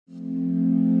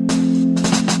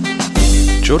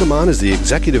Joe Damond is the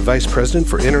Executive Vice President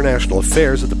for International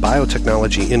Affairs at the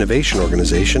Biotechnology Innovation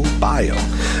Organization, BIO,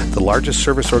 the largest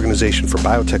service organization for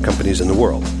biotech companies in the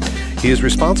world. He is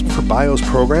responsible for BIO's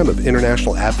program of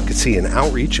international advocacy and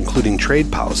outreach, including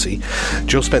trade policy.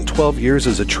 Joe spent 12 years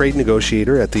as a trade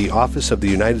negotiator at the Office of the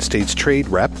United States Trade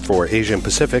Rep for Asia and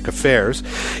Pacific Affairs.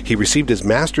 He received his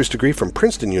master's degree from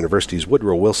Princeton University's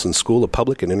Woodrow Wilson School of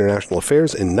Public and International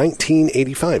Affairs in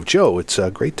 1985. Joe, it's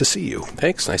great to see you.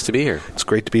 Thanks. Nice to be here. It's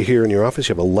great to be here in your office.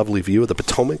 You have a lovely view of the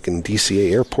Potomac and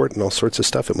DCA Airport and all sorts of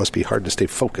stuff. It must be hard to stay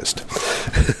focused.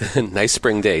 Nice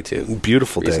spring day, too.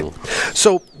 Beautiful day.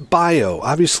 So, BIO,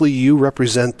 obviously you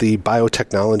represent the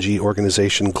biotechnology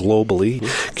organization globally.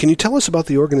 Mm-hmm. Can you tell us about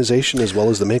the organization as well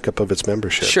as the makeup of its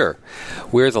membership? Sure.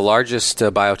 We're the largest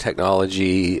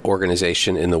biotechnology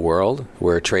organization in the world.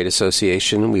 We're a trade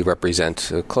association. We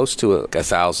represent close to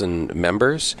 1,000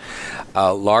 members,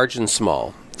 large and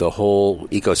small. The whole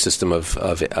ecosystem of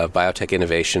biotech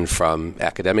innovation, from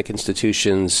academic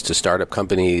institutions to startup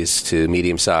companies to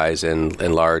medium-sized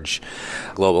and large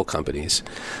global companies.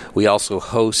 We also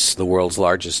host the world's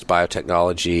largest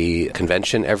biotechnology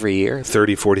convention every year.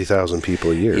 40,000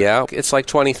 people a year. Yeah, it's like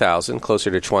 20,000, closer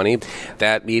to 20.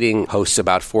 That meeting hosts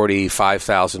about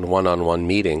 45,000 one-on-one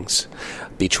meetings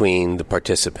between the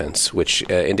participants, which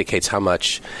indicates how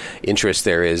much interest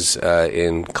there is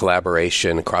in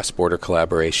collaboration, cross-border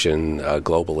collaboration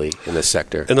globally in this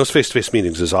sector. And those face-to-face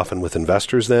meetings is often with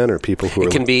investors then, or people who are...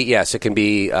 It can be, yes. It can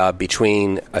be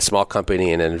between a small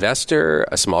company and an investor,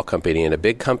 a small company and a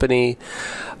big company,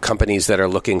 companies that are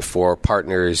looking for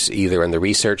partners either on the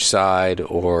research side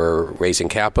or raising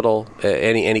capital,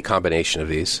 any combination of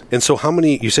these. And so how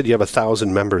many, you said you have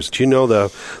 1,000 members. Do you know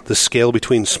the scale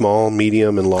between small,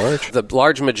 medium, and large? The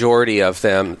large majority of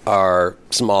them are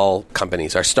small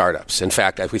companies, are startups. In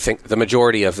fact, we think the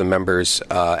majority of the members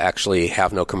actually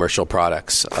have no commercial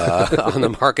products on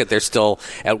the market. They're still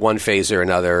at one phase or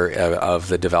another of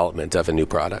the development of a new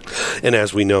product. And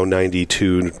as we know,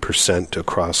 92%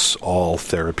 across all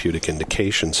therapeutic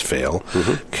indications fail.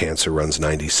 Mm-hmm. Cancer runs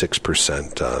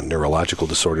 96%. Neurological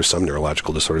disorders, some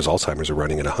neurological disorders, Alzheimer's are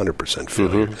running at 100%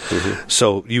 failure. Mm-hmm. Mm-hmm.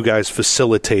 So you guys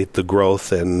facilitate the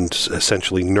growth and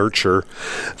essentially nurture,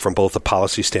 from both a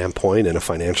policy standpoint and a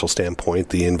financial standpoint,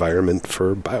 the environment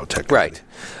for biotech. Right.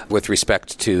 With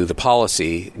respect to the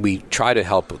policy, we try to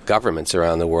help governments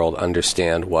around the world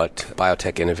understand what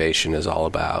biotech innovation is all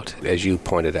about. As you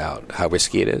pointed out, how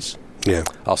risky it is. Yeah.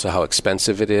 Also how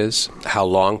expensive it is, how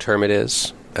long-term it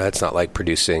is. It's not like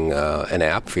producing an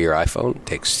app for your iPhone. It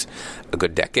takes a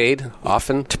good decade,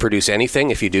 often, to produce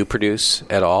anything, if you do produce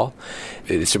at all.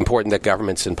 It's important that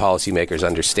governments and policymakers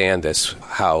understand this,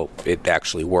 how it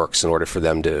actually works, in order for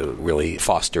them to really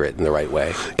foster it in the right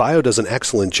way. BIO does an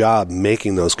excellent job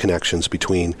making those connections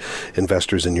between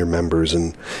investors and your members,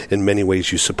 and in many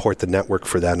ways you support the network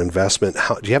for that investment.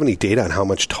 Do you have any data on how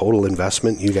much total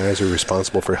investment you guys are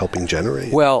responsible for helping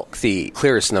generate? Well, the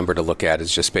clearest number to look at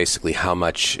is just basically how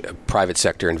much private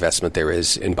sector investment there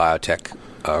is in biotech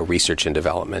research and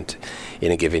development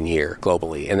in a given year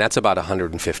globally. And that's about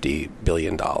 $150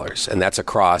 billion. And that's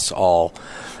across all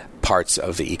parts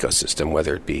of the ecosystem,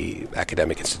 whether it be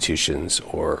academic institutions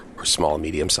or small and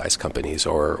medium-sized companies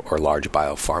or large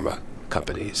biopharma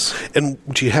companies. And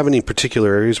do you have any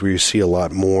particular areas where you see a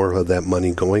lot more of that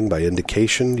money going by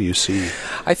indication? Do you see?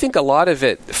 I think a lot of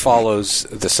it follows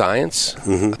the science.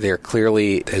 Mm-hmm. There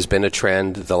clearly has been a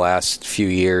trend the last few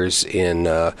years in,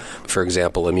 for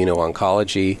example,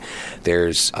 immuno-oncology.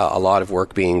 There's a lot of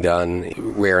work being done,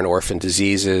 rare and orphan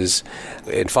diseases,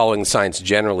 and following the science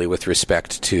generally with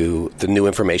respect to the new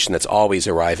information that's always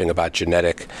arriving about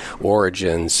genetic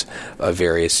origins of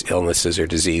various illnesses or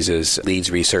diseases,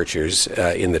 leads researchers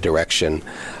in the direction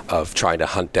of trying to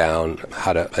hunt down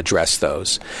how to address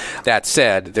those. That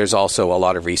said, there's also a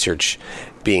lot of research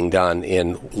being done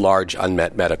in large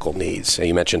unmet medical needs.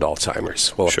 You mentioned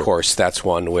Alzheimer's. Well, Sure. Of course, that's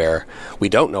one where we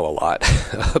don't know a lot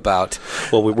about.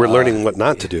 Well, we're learning what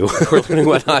not to do. We're learning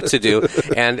what not to do.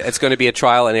 And it's going to be a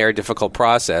trial and error difficult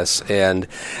process. And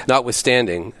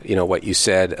notwithstanding, what you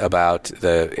said about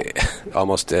the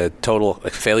almost a total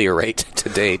failure rate to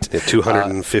date.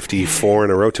 254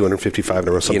 in a row, 255 in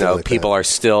a row, something like that. People are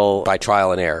still by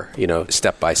trial and error,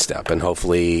 step by step. And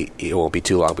hopefully it won't be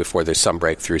too long before there's some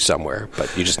breakthrough somewhere. But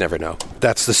you just never know.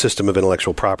 That's the system of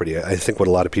intellectual property. I think what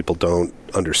a lot of people don't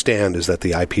understand is that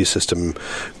the IP system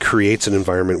creates an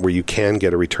environment where you can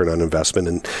get a return on investment.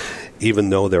 And even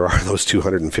though there are those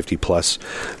 250 plus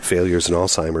failures in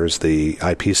Alzheimer's, the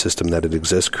IP system that it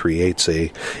exists creates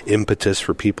a impetus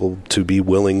for people to be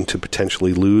willing to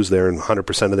potentially lose their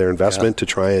 100% of their investment to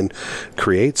try and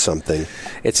create something.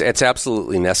 It's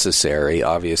absolutely necessary,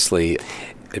 obviously,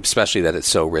 especially that it's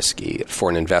so risky for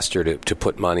an investor to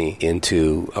put money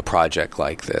into a project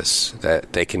like this,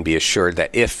 that they can be assured that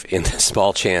if, in the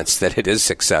small chance that it is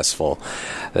successful,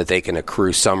 that they can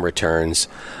accrue some returns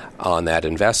on that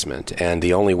investment. And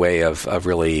the only way of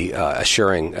really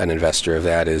assuring an investor of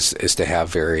that is to have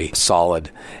very solid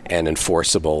and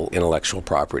enforceable intellectual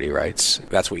property rights.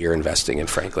 That's what you're investing in,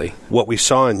 frankly. What we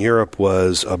saw in Europe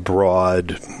was a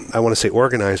broad, I want to say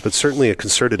organized, but certainly a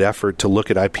concerted effort to look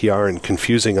at IPR and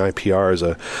confusing IPR as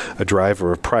a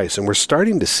driver of price. And we're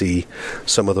starting to see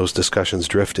some of those discussions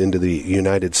drift into the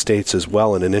United States as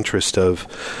well, in an interest of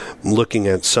looking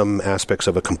at some aspects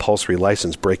of a compulsory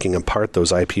license, breaking apart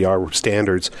those IPR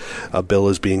standards. A bill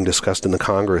is being discussed in the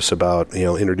Congress about,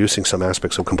 introducing some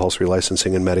aspects of compulsory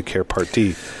licensing in Medicare Part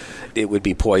D. It would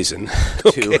be poison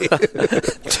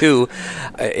to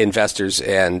investors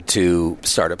and to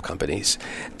startup companies.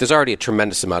 There's already a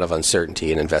tremendous amount of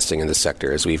uncertainty in investing in this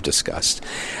sector, as we've discussed.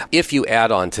 If you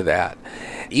add on to that,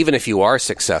 even if you are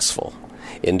successful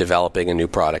in developing a new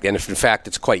product, and if in fact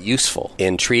it's quite useful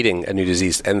in treating a new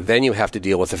disease, and then you have to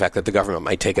deal with the fact that the government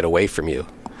might take it away from you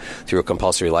through a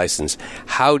compulsory license,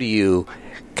 how do you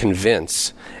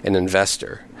convince an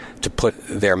investor to put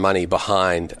their money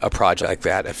behind a project like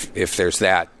that if there's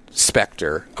that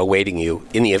specter awaiting you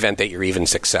in the event that you're even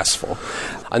successful?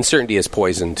 Uncertainty is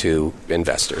poison to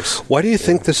investors. Why do you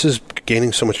think this is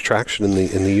gaining so much traction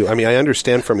in the U.S.? I mean, I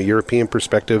understand from a European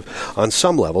perspective, on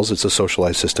some levels, it's a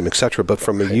socialized system, etc. But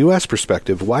from a U.S.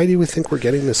 perspective, why do we think we're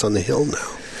getting this on the Hill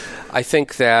now? I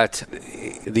think that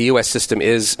the U.S. system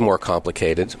is more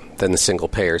complicated than the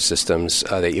single-payer systems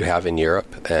that you have in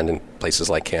Europe and in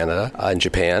places like Canada and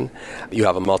Japan. You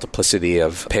have a multiplicity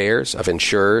of payers, of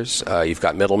insurers. You've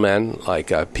got middlemen like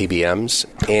PBMs.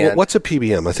 And what's a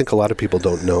PBM? I think a lot of people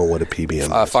don't know what a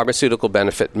PBM is. Pharmaceutical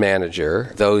benefit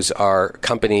manager. Those are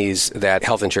companies that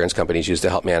health insurance companies use to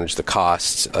help manage the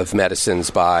costs of medicines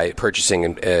by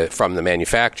purchasing from the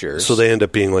manufacturers. So they end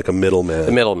up being like a middleman.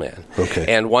 The middleman. Okay.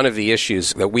 And one of the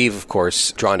issues that we've, of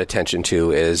course, drawn attention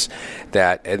to is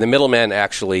that the middlemen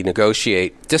actually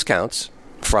negotiate discounts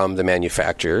from the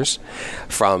manufacturers,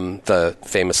 from the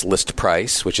famous list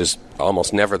price, which is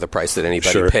almost never the price that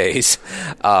anybody pays,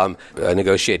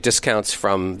 negotiate discounts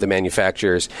from the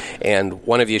manufacturers. And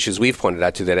one of the issues we've pointed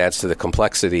out that adds to the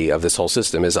complexity of this whole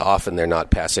system is often they're not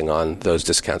passing on those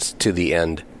discounts to the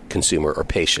end consumer or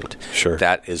patient. Sure.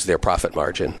 That is their profit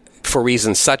margin. For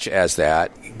reasons such as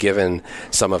that, given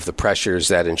some of the pressures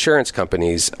that insurance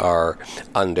companies are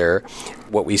under,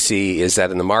 what we see is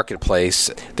that in the marketplace,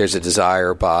 there's a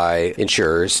desire by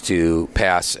insurers to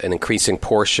pass an increasing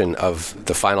portion of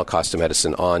the final cost of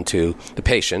medicine on to the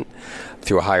patient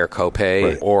through a higher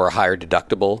copay or a higher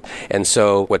deductible. And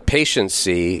so what patients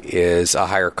see is a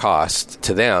higher cost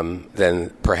to them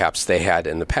than perhaps they had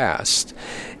in the past.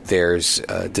 There's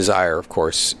a desire, of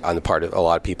course, on the part of a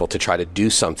lot of people to try to do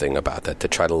something about that, to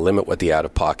try to limit what the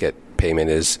out-of-pocket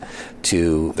payment is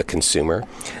to the consumer.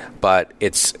 But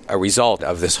it's a result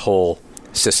of this whole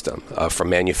system, from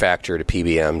manufacturer to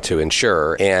PBM to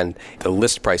insurer, and the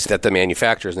list price that the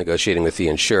manufacturer is negotiating with the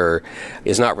insurer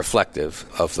is not reflective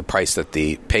of the price that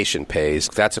the patient pays.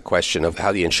 That's a question of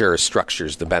how the insurer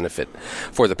structures the benefit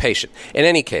for the patient. In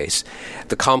any case,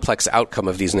 the complex outcome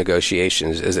of these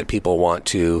negotiations is that people want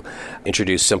to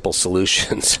introduce simple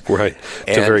solutions. Right.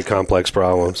 To very complex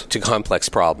problems. To complex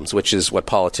problems, which is what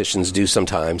politicians do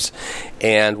sometimes.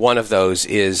 And one of those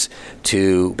is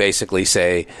to basically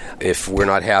say, if we're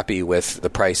not happy with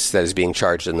the price that is being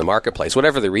charged in the marketplace,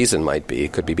 whatever the reason might be,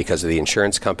 it could be because of the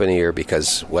insurance company or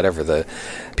because whatever the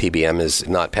PBM is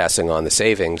not passing on the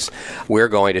savings, we're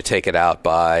going to take it out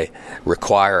by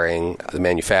requiring the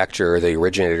manufacturer, the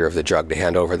originator of the drug, to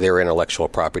hand over their intellectual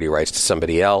property rights to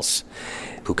somebody else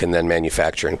who can then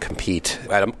manufacture and compete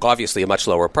at obviously a much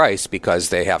lower price because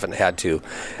they haven't had to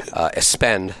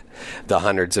spend the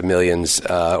hundreds of millions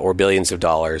or billions of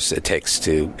dollars it takes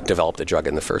to develop the drug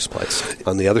in the first place.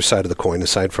 On the other side of the coin,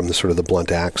 aside from the sort of the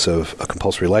blunt acts of a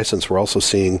compulsory license, we're also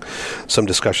seeing some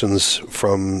discussions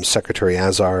from Secretary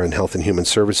Azar and Health and Human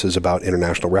Services about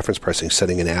international reference pricing,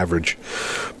 setting an average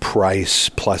price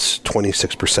plus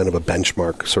 26% of a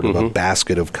benchmark, sort of a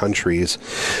basket of countries.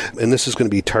 And this is going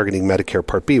to be targeting Medicare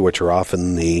Part B, which are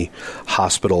often the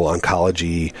hospital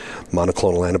oncology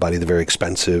monoclonal antibody, the very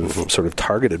expensive sort of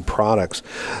targeted products.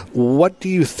 What do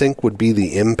you think would be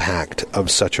the impact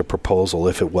of such a proposal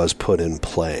if it was put in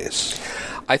place?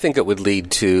 I think it would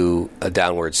lead to a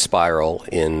downward spiral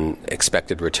in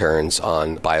expected returns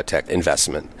on biotech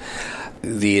investment.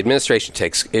 The administration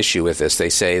takes issue with this. They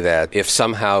say that if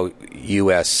somehow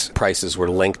U.S. prices were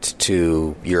linked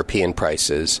to European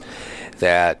prices,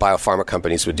 that biopharma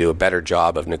companies would do a better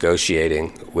job of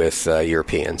negotiating with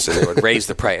Europeans. And it would raise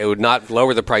the price. It would not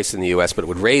lower the price in the U.S., but it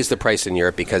would raise the price in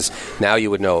Europe because now you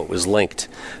would know it was linked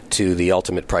to the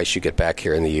ultimate price you get back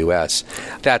here in the U.S.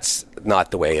 That's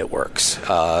not the way it works.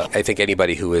 I think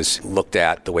anybody who has looked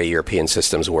at the way European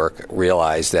systems work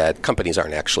realize that companies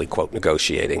aren't actually, quote,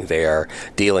 negotiating. They are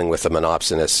dealing with a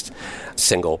monopsonist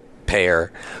single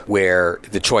payer where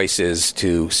the choice is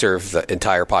to serve the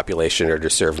entire population or to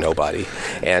serve nobody.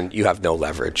 And you have no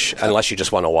leverage unless you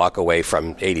just want to walk away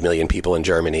from 80 million people in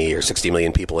Germany or 60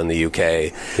 million people in the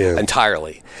UK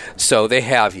entirely. So they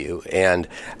have you. And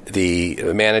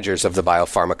the managers of the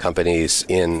biopharma companies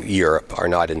in Europe are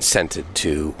not incented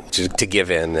to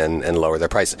give in and lower their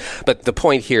prices. But the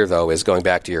point here, though, is going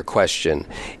back to your question,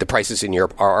 the prices in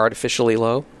Europe are artificially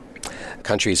low.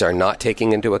 Countries are not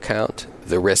taking into account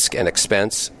the risk and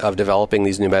expense of developing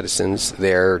these new medicines.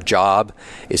 Their job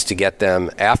is to get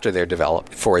them after they're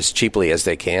developed for as cheaply as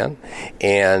they can.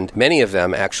 And many of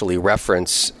them actually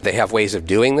reference, they have ways of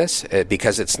doing this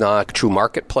because it's not a true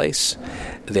marketplace.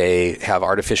 They have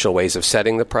artificial ways of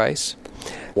setting the price.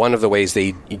 One of the ways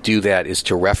they do that is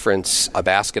to reference a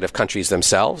basket of countries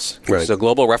themselves. Right. So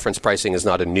global reference pricing is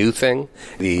not a new thing.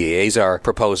 The AZAR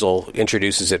proposal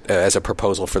introduces it as a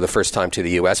proposal for the first time to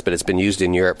the U.S., but it's been used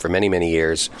in Europe for many, many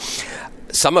years.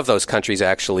 Some of those countries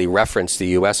actually reference the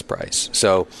U.S. price.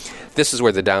 So this is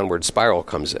where the downward spiral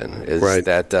comes in, is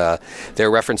that they're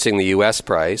referencing the U.S.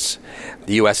 price.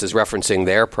 The U.S. is referencing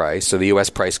their price. So the U.S.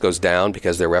 price goes down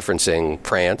because they're referencing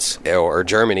France or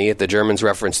Germany. If the Germans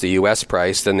reference the U.S.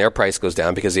 price, then their price goes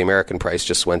down because the American price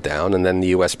just went down, and then the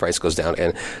U.S. price goes down.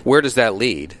 And where does that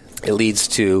lead? It leads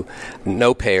to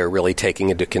no payer really taking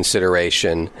into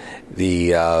consideration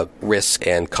the risk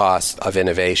and cost of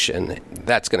innovation.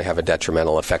 That's going to have a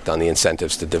detrimental effect on the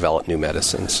incentives to develop new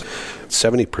medicines.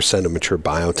 70% of mature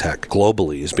biotech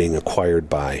globally is being acquired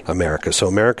by America. So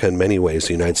America, in many ways,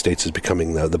 the United States is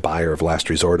becoming the buyer of last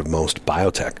resort of most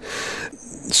biotech.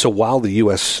 So while the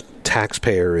U.S.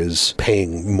 taxpayer is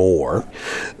paying more,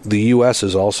 the U.S.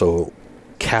 is also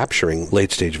capturing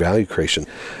late-stage value creation.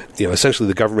 You know, essentially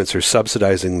the governments are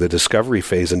subsidizing the discovery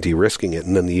phase and de-risking it,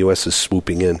 and then the U.S. is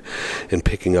swooping in and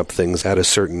picking up things at a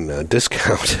certain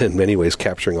discount, in many ways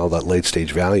capturing all that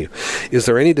late-stage value. Is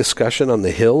there any discussion on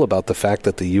the Hill about the fact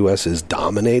that the U.S. is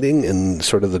dominating in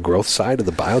sort of the growth side of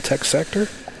the biotech sector?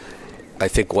 I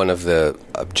think one of the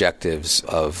objectives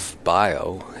of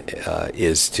bio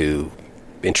is to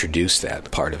introduce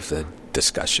that part of the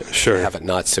discussion. Sure. Have it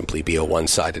not simply be a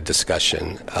one-sided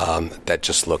discussion that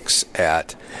just looks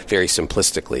at very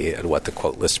simplistically at what the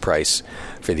quote list price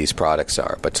for these products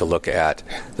are, but to look at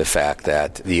the fact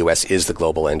that the U.S. is the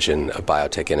global engine of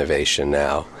biotech innovation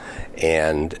now,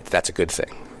 and that's a good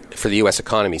thing. For the U.S.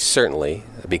 economy, certainly,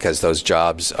 because those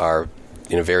jobs are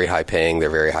very high paying, they're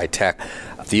very high tech.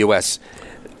 The U.S.,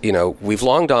 we've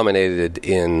long dominated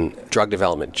in drug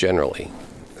development generally.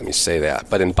 Let me say that.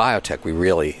 But in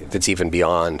biotech, that's even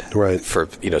beyond for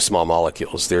small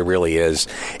molecules. There really is,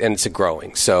 and it's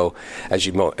growing. So as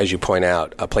you point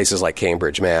out, places like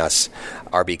Cambridge, Mass,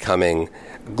 are becoming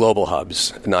global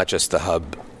hubs, not just the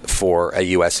hub for a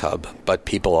U.S. hub, but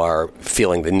people are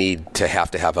feeling the need to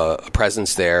have a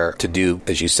presence there to do,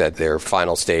 as you said, their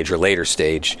final stage or later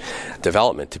stage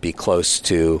development, to be close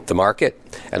to the market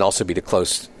and also be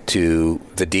close to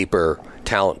the deeper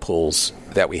talent pools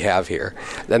that we have here.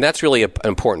 And that's really an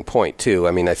important point, too.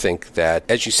 I mean, I think that,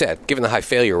 as you said, given the high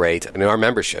failure rate, our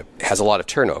membership has a lot of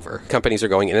turnover. Companies are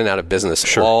going in and out of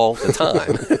business all the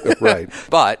time. Right.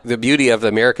 But the beauty of the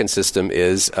American system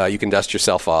is you can dust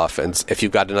yourself off, and if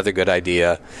you've got another good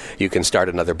idea, you can start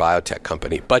another biotech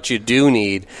company. But you do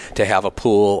need to have a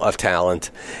pool of talent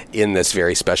in this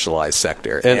very specialized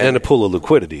sector. And a pool of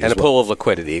liquidity and a pool of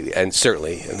liquidity, and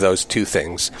certainly those two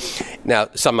things. Now,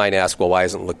 some might ask, well, why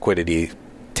isn't liquidity?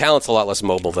 Talent's a lot less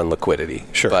mobile than liquidity.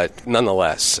 Sure. But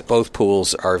nonetheless, both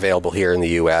pools are available here in the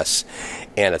U.S.,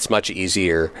 and it's much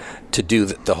easier to do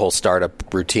the whole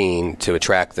startup routine to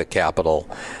attract the capital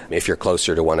if you're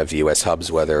closer to one of the U.S. hubs,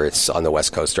 whether it's on the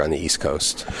West Coast or on the East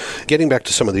Coast. Getting back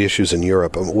to some of the issues in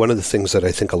Europe, one of the things that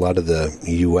I think a lot of the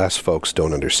U.S. folks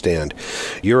don't understand,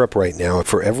 Europe right now,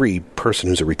 for every person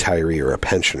who's a retiree or a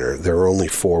pensioner, there are only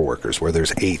 4 workers, where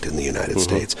there's 8 in the United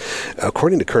States.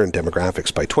 According to current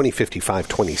demographics, by 2055,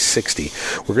 2060,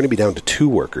 we're going to be down to 2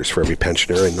 workers for every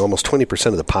pensioner, and almost 20%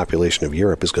 of the population of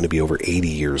Europe is going to be over 80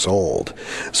 years old.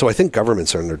 So I think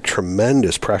governments are under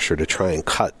tremendous pressure to try and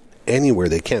cut anywhere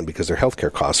they can because their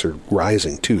healthcare costs are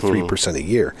rising 2-3% a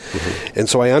year. And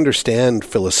so I understand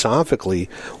philosophically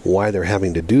why they're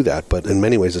having to do that, but in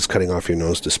many ways it's cutting off your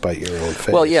nose to spite your own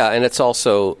face. Well, yeah, and it's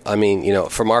also, I mean,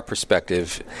 from our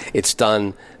perspective, it's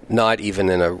done not even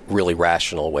in a really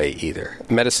rational way either.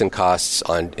 Medicine costs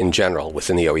in general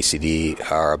within the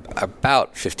OECD are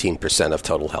about 15% of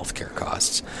total healthcare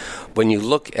costs. When you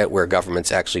look at where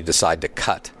governments actually decide to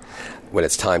cut when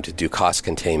it's time to do cost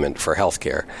containment for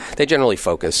healthcare, they generally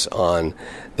focus on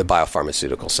the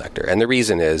biopharmaceutical sector. And the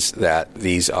reason is that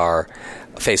these are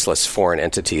faceless foreign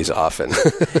entities often,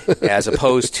 as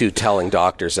opposed to telling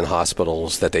doctors and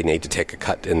hospitals that they need to take a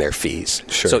cut in their fees.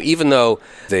 Sure. So even though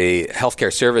the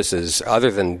healthcare services,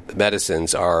 other than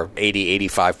medicines, are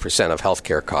 80-85% of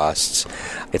healthcare costs,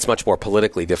 it's much more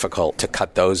politically difficult to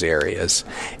cut those areas.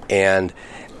 And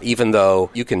even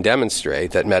though you can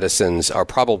demonstrate that medicines are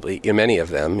probably, in many of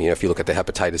them, if you look at the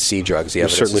hepatitis C drugs, the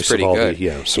evidence is pretty good.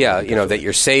 That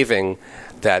you're saving,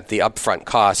 that the upfront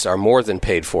costs are more than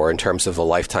paid for in terms of the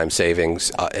lifetime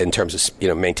savings, in terms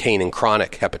of maintaining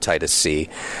chronic hepatitis C.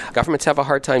 Governments have a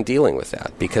hard time dealing with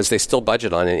that because they still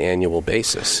budget on an annual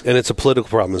basis. And it's a political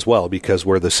problem as well, because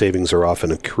where the savings are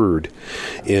often accrued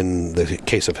in the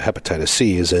case of hepatitis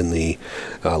C is in the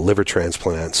liver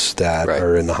transplants that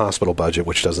are in the hospital budget,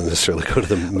 which doesn't necessarily go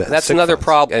to the That's another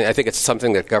problem. And I think it's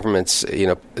something that governments,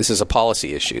 this is a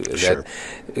policy issue, Sure.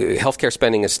 that healthcare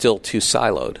spending is still too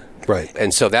siloed. Right.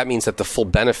 And so that means that the full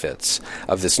benefits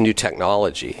of this new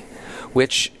technology,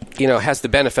 which, has the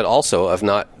benefit also of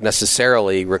not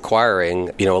necessarily requiring,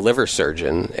 a liver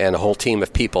surgeon and a whole team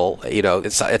of people,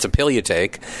 it's a pill you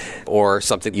take or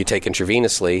something you take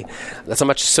intravenously. That's a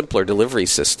much simpler delivery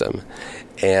system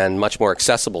and much more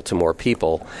accessible to more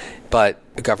people. But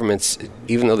governments,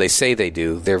 even though they say they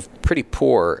do, they're pretty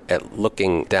poor at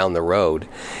looking down the road.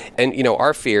 And,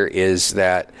 our fear is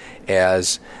that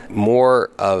as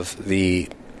more of the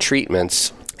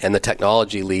treatments and the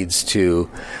technology leads to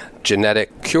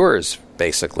genetic cures,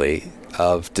 basically,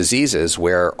 of diseases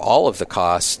where all of the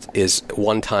cost is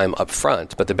one time up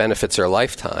front, but the benefits are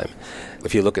lifetime.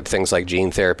 If you look at things like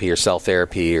gene therapy or cell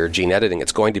therapy or gene editing,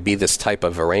 it's going to be this type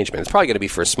of arrangement. It's probably going to be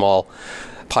for a small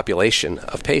population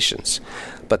of patients,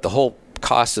 but the whole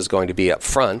cost is going to be up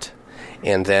front,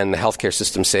 and then the healthcare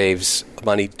system saves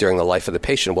money during the life of the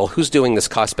patient. Well, who's doing this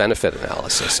cost-benefit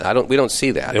analysis? We don't see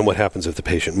that. And what happens if the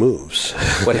patient moves?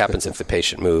 What happens if the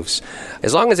patient moves?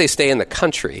 As long as they stay in the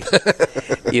country,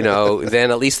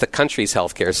 then at least the country's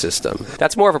healthcare system.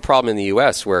 That's more of a problem in the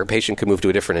U.S., where a patient could move to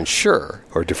a different insurer.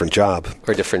 Or a different job.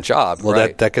 Well,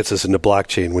 right. that gets us into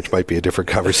blockchain, which might be a different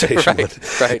conversation.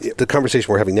 Right. The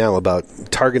conversation we're having now about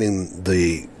targeting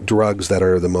the drugs that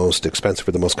are the most expensive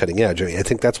or the most cutting edge, I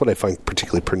think that's what I find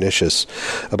particularly pernicious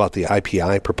about the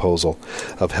IPI proposal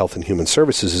of Health and Human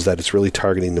Services, is that it's really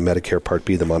targeting the Medicare Part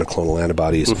B, the monoclonal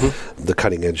antibodies, the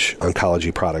cutting-edge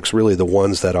oncology products, really the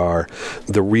ones that are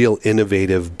the real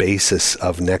innovative basis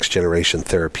of next-generation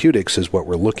therapeutics is what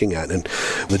we're looking at. And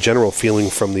the general feeling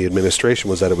from the administration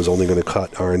was that it was only going to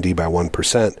cut R&D by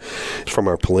 1%. From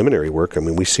our preliminary work,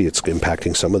 we see it's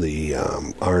impacting some of the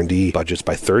R&D budgets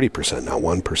by 30%, not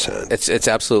 1%. It's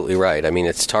absolutely right.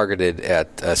 It's targeted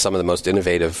at some of the most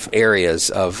innovative areas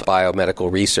of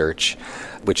biomedical research,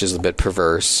 which is a bit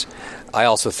perverse. I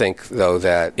also think, though,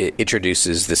 that it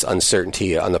introduces this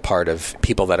uncertainty on the part of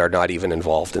people that are not even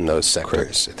involved in those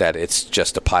sectors, that it's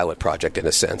just a pilot project in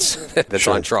a sense that's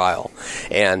on trial.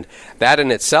 And that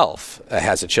in itself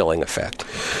has a chilling effect.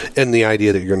 And the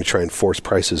idea that you're going to try and force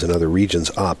prices in other regions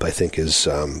up, I think, is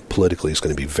politically is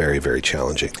going to be very, very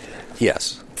challenging.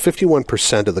 Yes.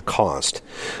 51% of the cost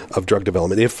of drug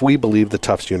development, if we believe the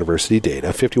Tufts University data,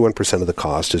 51% of the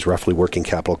cost is roughly working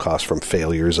capital costs from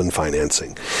failures and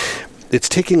financing. It's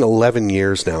taking 11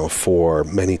 years now for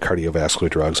many cardiovascular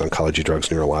drugs, oncology drugs,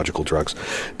 neurological drugs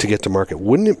to get to market.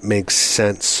 Wouldn't it make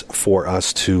sense for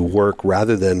us to work,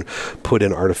 rather than put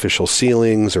in artificial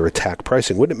ceilings or attack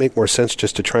pricing, wouldn't it make more sense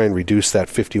just to try and reduce that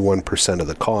 51% of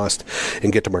the cost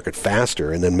and get to market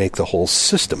faster and then make the whole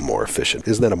system more efficient?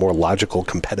 Isn't that a more logical,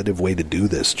 competitive way to do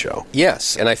this, Joe?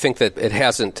 Yes, and I think that it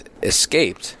hasn't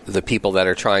escaped the people that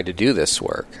are trying to do this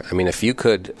work. If you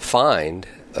could find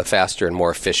a faster and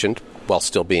more efficient, while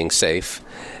still being safe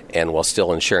and while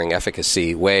still ensuring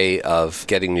efficacy way of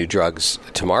getting new drugs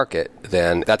to market,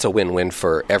 then that's a win-win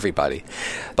for everybody.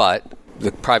 But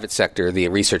the private sector, the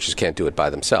researchers can't do it by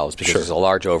themselves because there's a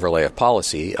large overlay of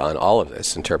policy on all of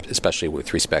this, especially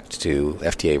with respect to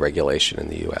FDA regulation in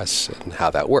the U.S. and how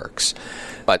that works.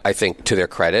 But I think, to their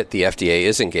credit, the FDA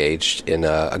is engaged in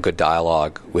a good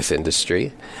dialogue with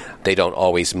industry. They don't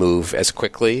always move as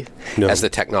quickly as the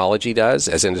technology does,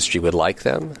 as industry would like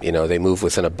them. They move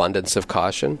with an abundance of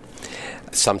caution.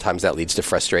 Sometimes that leads to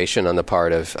frustration on the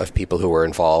part of people who are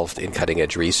involved in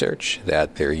cutting-edge research,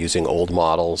 that they're using old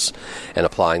models and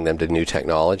applying them to new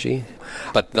technology.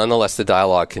 But nonetheless, the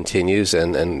dialogue continues,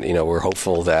 and we're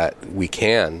hopeful that we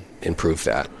can improve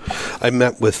that. I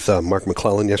met with Mark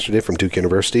McClellan yesterday from Duke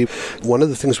University. One of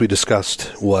the things we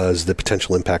discussed was the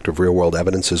potential impact of real-world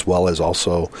evidence, as well as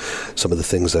also some of the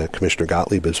things that Commissioner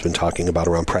Gottlieb has been talking about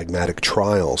around pragmatic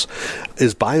trials.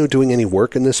 Is BIO doing any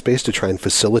work in this space to try and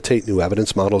facilitate new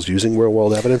evidence models using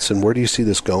real-world evidence, and where do you see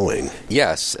this going?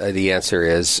 Yes, the answer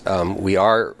is we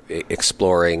are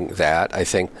exploring that. I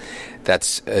think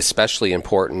that's especially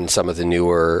important in some of the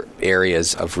newer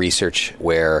areas of research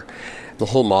where the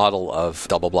whole model of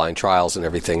double-blind trials and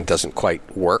everything doesn't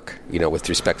quite work, with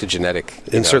respect to genetic...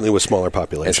 And certainly with smaller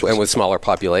populations. And with smaller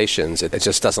populations, it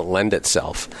just doesn't lend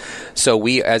itself. So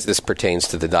we, as this pertains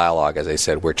to the dialogue, as I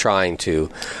said, we're trying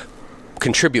to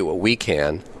contribute what we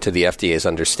can to the FDA's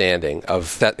understanding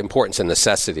of that importance and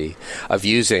necessity of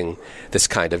using this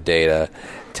kind of data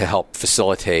to help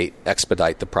facilitate,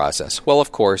 expedite the process. Well,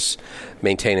 of course,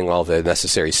 maintaining all the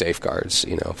necessary safeguards,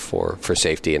 for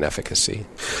safety and efficacy.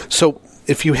 So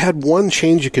if you had one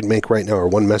change you could make right now, or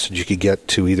one message you could get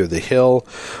to either the Hill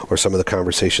or some of the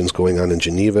conversations going on in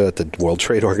Geneva at the World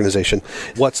Trade Organization,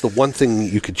 what's the one thing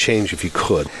you could change if you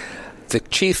could? The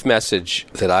chief message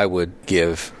that I would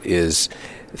give is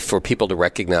for people to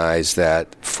recognize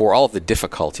that for all of the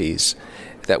difficulties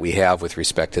that we have with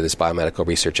respect to this biomedical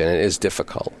research, and it is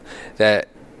difficult, that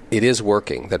it is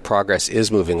working, that progress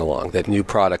is moving along, that new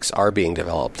products are being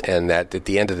developed, and that at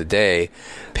the end of the day,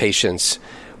 patients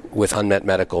with unmet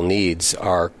medical needs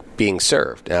are being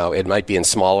served. Now, it might be in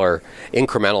smaller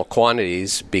incremental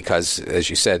quantities because, as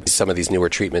you said, some of these newer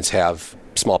treatments have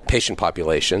small patient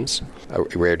populations,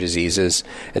 rare diseases,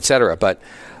 etc. But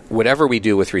whatever we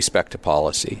do with respect to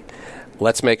policy,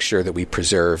 let's make sure that we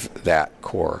preserve that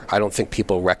core. I don't think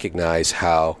people recognize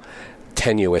how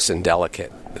tenuous and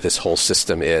delicate this whole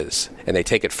system is, and they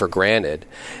take it for granted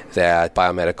that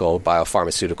biomedical,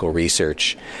 biopharmaceutical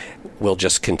research will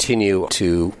just continue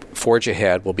to forge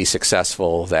ahead, will be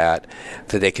successful, that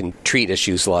they can treat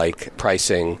issues like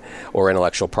pricing or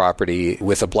intellectual property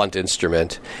with a blunt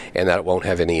instrument, and that it won't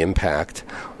have any impact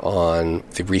on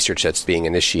the research that's being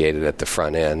initiated at the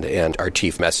front end. And our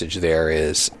chief message there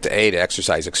is, to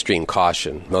exercise extreme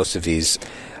caution. Most of these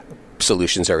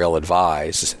solutions are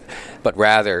ill-advised, but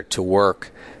rather to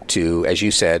work to, as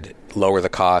you said, lower the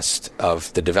cost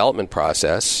of the development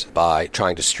process by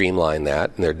trying to streamline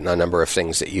that. And there are a number of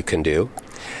things that you can do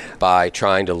by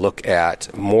trying to look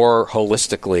at more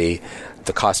holistically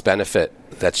the cost-benefit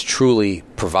that's truly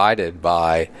provided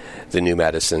by the new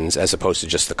medicines as opposed to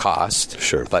just the cost.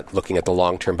 Sure. But looking at the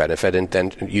long-term benefit and then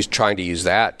trying to use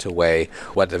that to weigh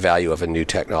what the value of a new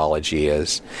technology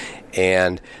is,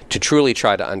 and to truly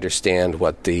try to understand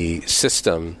what the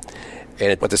system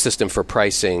and what the system for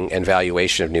pricing and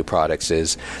valuation of new products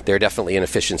is. There are definitely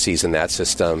inefficiencies in that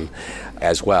system,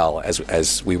 as well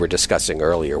as we were discussing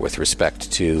earlier with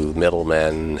respect to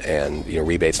middlemen and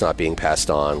rebates not being passed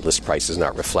on, list prices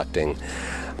not reflecting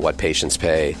what patients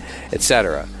pay,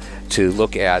 etc., to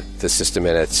look at the system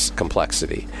in its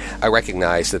complexity. I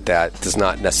recognize that does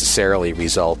not necessarily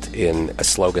result in a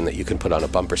slogan that you can put on a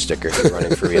bumper sticker if you're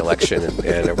running for re-election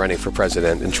and running for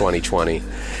president in 2020.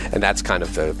 And that's kind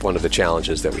of one of the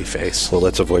challenges that we face. Well,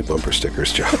 let's avoid bumper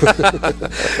stickers, Joe.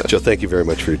 Joe, thank you very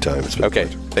much for your time. It's been okay.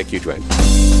 Thank you, Dwayne.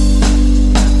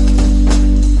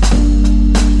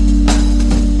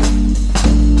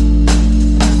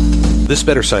 This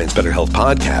Better Science, Better Health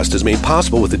podcast is made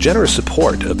possible with the generous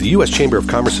support of the U.S. Chamber of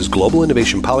Commerce's Global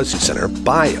Innovation Policy Center,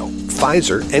 BIO,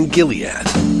 Pfizer, and Gilead.